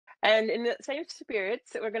And in the same spirit,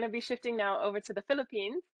 we're going to be shifting now over to the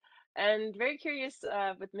Philippines. And very curious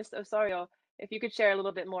with Ms. Osorio, if you could share a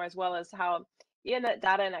little bit more as well as how EANET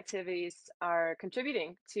data and activities are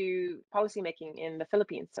contributing to policymaking in the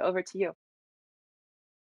Philippines. So over to you.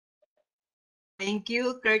 Thank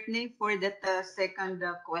you, Courtney, for that second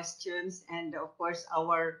questions, and of course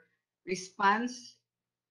our response.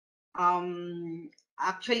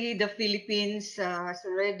 Actually, the Philippines has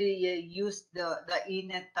already used the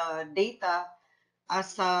ENET data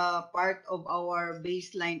as a part of our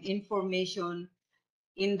baseline information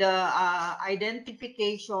in the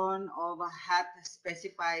identification of hot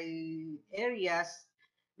specified areas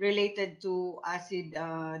related to acid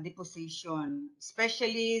deposition,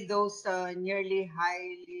 especially those nearly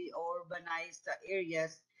highly urbanized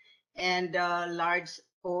areas and large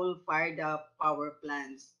coal-fired power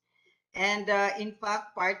plants. And in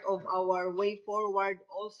fact, part of our way forward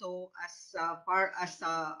also, as far as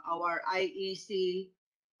our IEC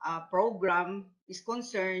program is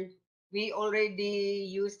concerned, we already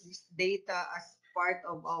use this data as part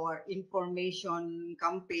of our information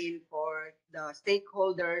campaign for the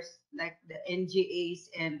stakeholders like the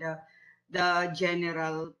NGAs and the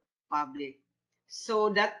general public. So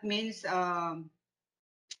that means as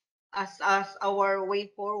our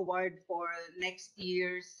way forward for next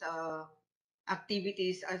year's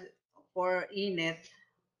activities as for ENET,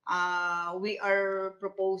 we are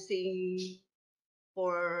proposing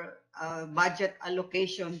for budget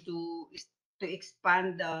allocation to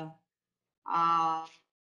expand the uh,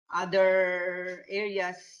 other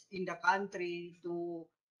areas in the country to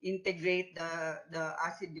integrate the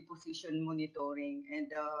acid deposition monitoring,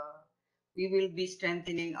 and we will be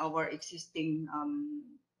strengthening our existing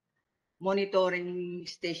monitoring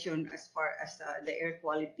station as far as the air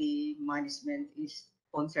quality management is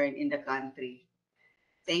concerned in the country.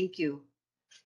 Thank you.